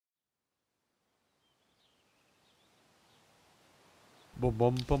Boom,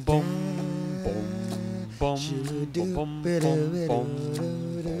 boom, boom, boom, boom, boom, boom, boom, boom,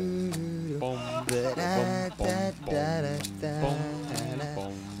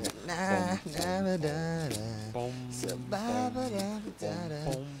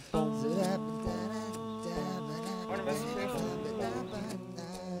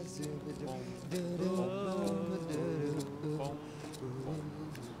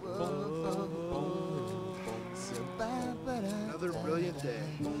 Another brilliant day.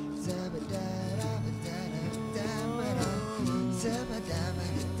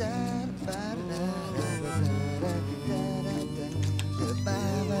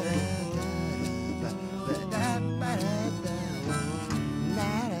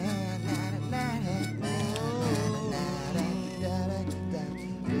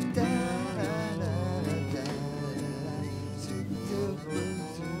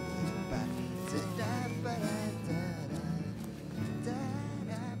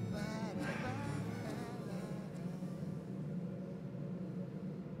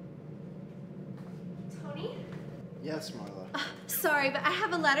 Tony? Yes, Marla. Sorry, but I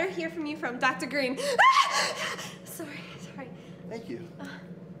have a letter here from you from Dr. Green. Sorry. Thank you.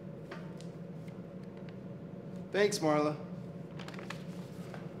 Thanks, Marla.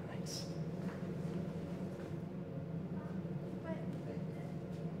 Thanks.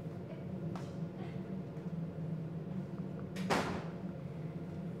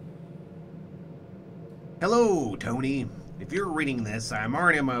 Hello, Tony. If you're reading this, I'm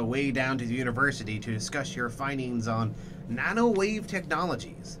already on my way down to the university to discuss your findings on nanowave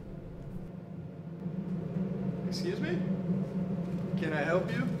technologies. Excuse me? Can I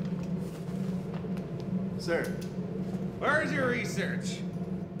help you? Sir. Where's your research?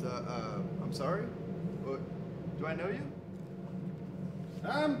 I'm sorry? What, do I know you?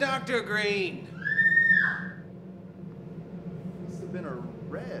 I'm Dr. Green. Must have been a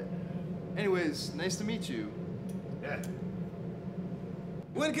red. Anyways, nice to meet you. Yeah.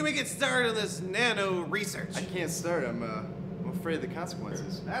 When can we get started on this nano research? I can't start. I'm afraid of the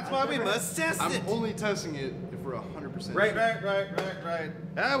consequences. That's why we must test it. I'm only testing it if we're 100% Right.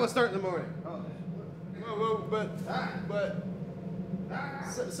 We'll start in the morning. Oh. Whoa, but...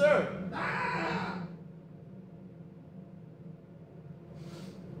 Sir!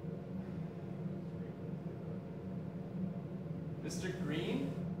 Mr. Green?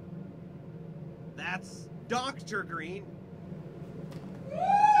 That's Dr. Green.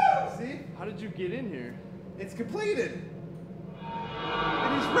 See? How did you get in here? It's completed.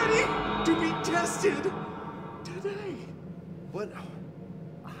 It is ready to be tested today. But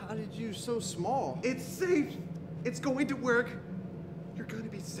how did you so small? It's safe. It's going to work. You're going to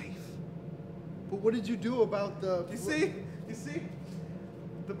be safe. But what did you do about the... You see?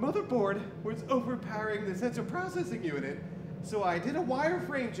 The motherboard was overpowering the sensor processing unit, so I did a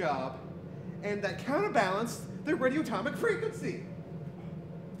wireframe job, and that counterbalanced the radioatomic frequency.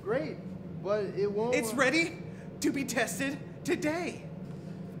 Great, but it won't... It's ready to be tested today.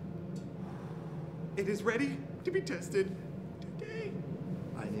 It is ready to be tested today.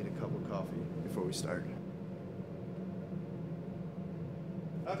 I need a cup of coffee before we start.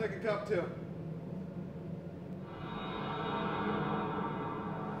 I'll take a cup too.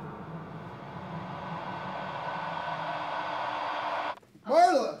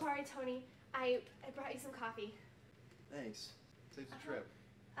 Marla! Sorry, Tony. I brought you some coffee. Thanks. Safe the trip.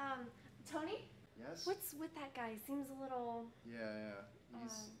 Tony? Yes? What's with that guy? Seems a little... Yeah.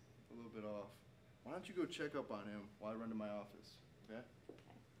 He's a little bit off. Why don't you go check up on him while I run to my office, okay?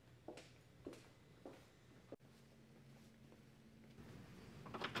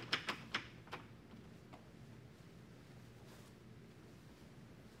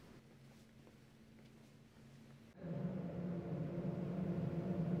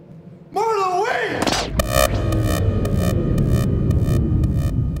 Marla, wait!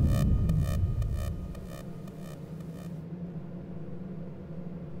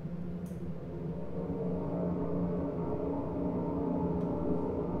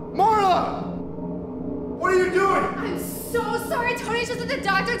 Marla! What are you doing? I'm so sorry, Tony. It's just that the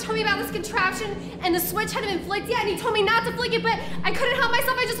doctor told me about this contraption and the switch hadn't been flicked yet, and he told me not to flick it, but I couldn't help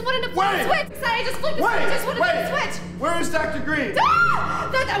myself. I just wanted to flick the switch. I just flicked the switch. I just wanted to flick the switch. Where is Dr. Green? Ah!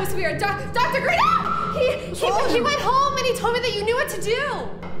 That was weird. Dr. Green, ah! He went home and he told me that you knew what to do.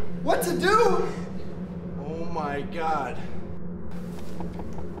 What to do? Oh my God.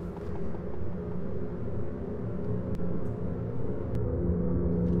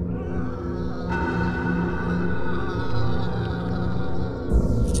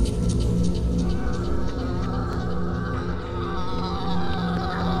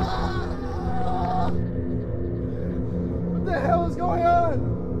 What the hell is going on?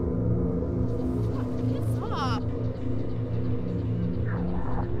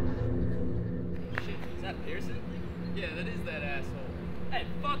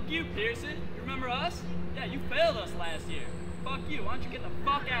 Fuck you, Pearson. You remember us? Yeah, you failed us last year. Fuck you. Why don't you get the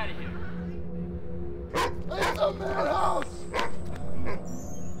fuck out of here? It's a madhouse!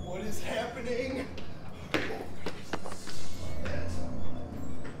 What is happening?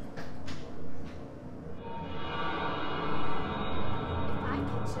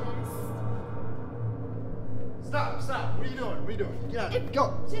 Stop! What are you doing? What are you doing? Get out of here.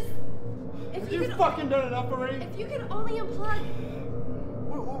 Go! If you fucking done enough already? If you could only unplug.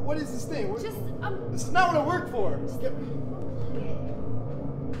 What is this thing? Just, This is not what I work for. Get...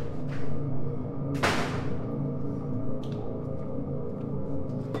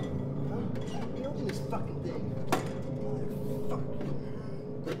 Open this fucking thing.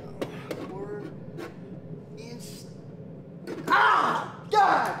 Ah!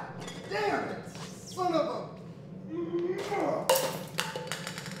 God! Damn it! Son of a...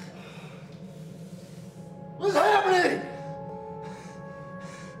 What's happening?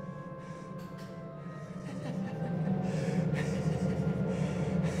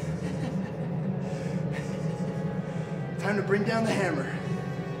 Time to bring down the hammer.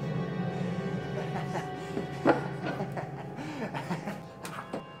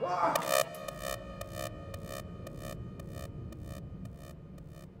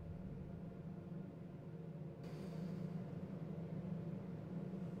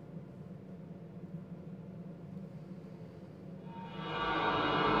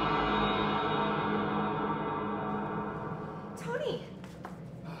 Tony!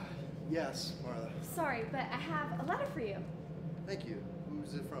 Yes, Marla. Sorry, but I have a letter for you. Thank you.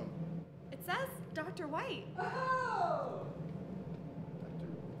 Who's it from? It says Dr. White. Oh! Dr.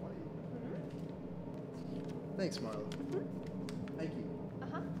 White. Thanks, Marla. Thank you.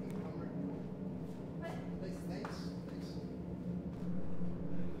 Uh-huh. What? Thanks.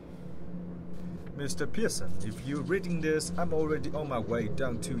 Mr. Pearson, if you're reading this, I'm already on my way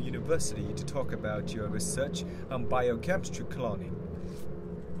down to university to talk about your research on biochemistry cloning.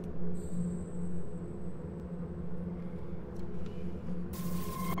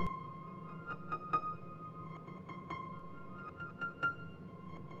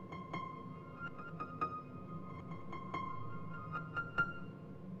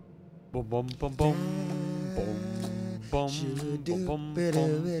 Boom, boom, boom, boom, boom, boom, boom, boom,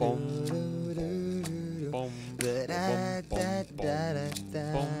 boom, boom.